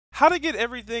How to get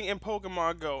everything in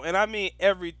Pokemon Go, and I mean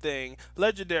everything.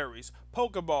 Legendaries,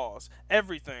 Pokeballs,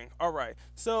 everything. Alright,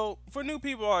 so for new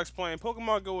people, I'll explain.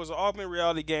 Pokemon Go is an augmented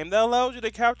reality game that allows you to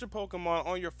capture Pokemon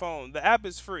on your phone. The app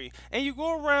is free, and you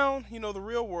go around, the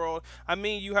real world. I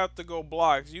mean, you have to go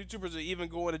blocks. YouTubers are even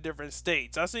going to different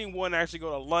states. I seen one actually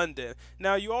go to London.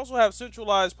 Now, you also have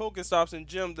centralized Pokestops and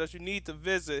gyms that you need to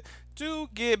visit to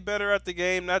get better at the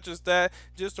game. Not just that,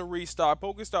 just to restock.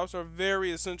 Pokestops are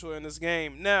very essential in this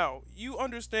game. Now, you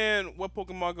understand what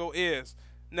Pokemon Go is.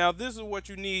 Now, this is what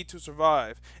you need to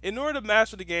survive. In order to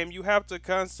master the game, you have to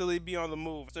constantly be on the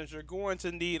move, since you're going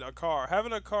to need a car.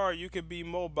 Having a car, you can be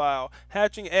mobile,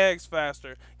 hatching eggs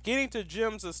faster, getting to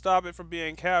gyms to stop it from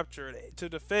being captured, to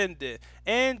defend it,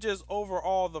 and just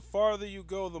overall, the farther you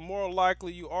go, the more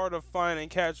likely you are to find and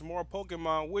catch more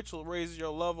Pokemon, which will raise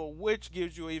your level, which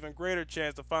gives you an even greater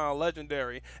chance to find a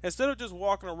legendary. Instead of just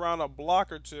walking around a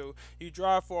block or two, you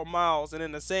drive 4 miles, and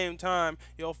in the same time,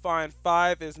 you'll find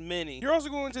 5 as many. You're also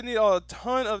going to need a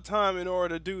ton of time in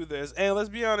order to do this, and let's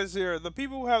be honest here, the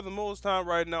people who have the most time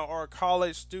right now are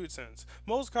college students.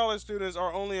 Most college students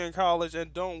are only in college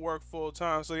and don't work full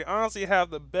time, so they honestly have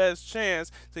the best chance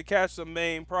to catch the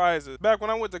main prizes. Back when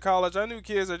I went to college, I knew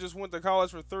kids that just went to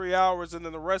college for 3 hours and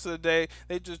then the rest of the day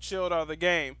they just chilled out of the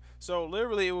game. So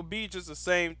literally it would be just the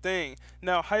same thing.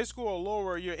 Now high school or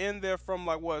lower, you're in there from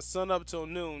like what, sun up till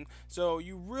noon, so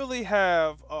you really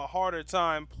have a harder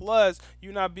time. Plus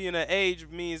you not being at age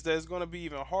means that it's going to be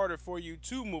even harder for you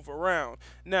to move around.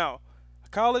 Now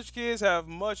college kids have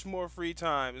much more free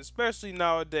time, especially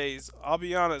nowadays. I'll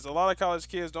be honest, a lot of college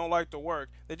kids don't like to work.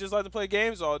 They just like to play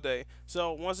games all day.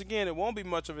 So once again, it won't be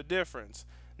much of a difference.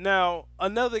 Now,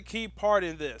 another key part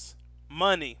in this,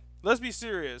 money. Let's be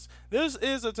serious. This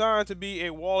is a time to be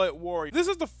a wallet warrior. This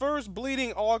is the first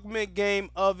bleeding augment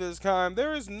game of its kind.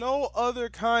 There is no other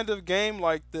kind of game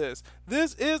like this.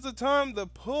 This is the time to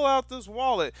pull out this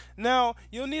wallet. Now,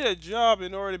 you'll need a job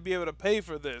in order to be able to pay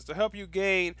for this, to help you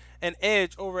gain an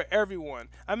edge over everyone.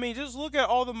 I mean, just look at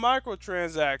all the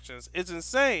microtransactions. It's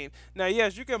insane. Now,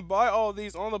 yes, you can buy all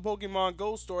these on the Pokemon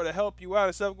Go store to help you out.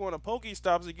 Instead of going to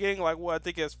Pokestops and getting like what I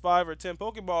think is 5 or 10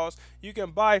 Pokeballs, you can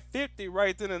buy 50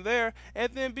 right then and there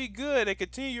and then be good and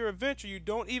continue your adventure. You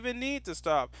don't even need to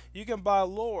stop. You can buy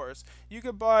lures. You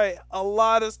can buy a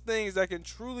lot of things that can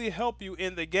truly help you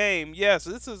in the game. Yes,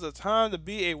 this is a time to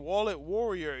be a wallet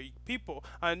warrior. People,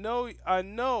 I know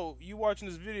you watching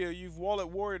this video, you've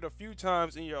wallet warriored a few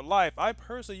times in your life. I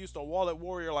personally used to wallet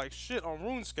warrior like shit on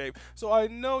RuneScape, so I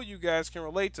know you guys can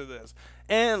relate to this.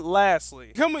 And lastly,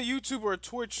 become a YouTuber or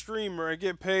Twitch streamer and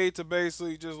get paid to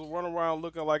basically just run around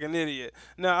looking like an idiot.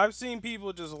 Now, I've seen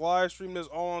people just live stream this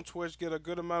all on Twitch, get a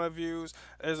good amount of views.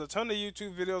 There's a ton of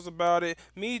YouTube videos about it.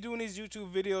 Me doing these YouTube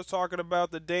videos talking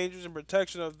about the dangers and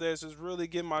protection of this is really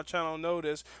getting my channel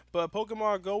noticed. But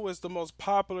Pokemon Go is the most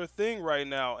popular thing right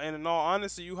now. And in all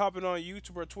honesty, you hopping on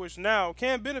YouTube or Twitch now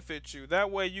can benefit you.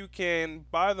 That way you can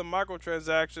buy the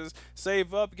microtransactions,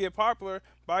 save up, get popular,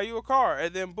 buy you a car,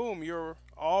 and then boom, you're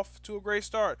off to a great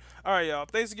start. Alright, y'all.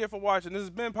 Thanks again for watching. This has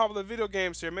been Popular Video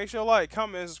Games here. Make sure to like,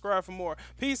 comment, and subscribe for more.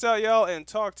 Peace out, y'all, and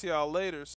talk to y'all later.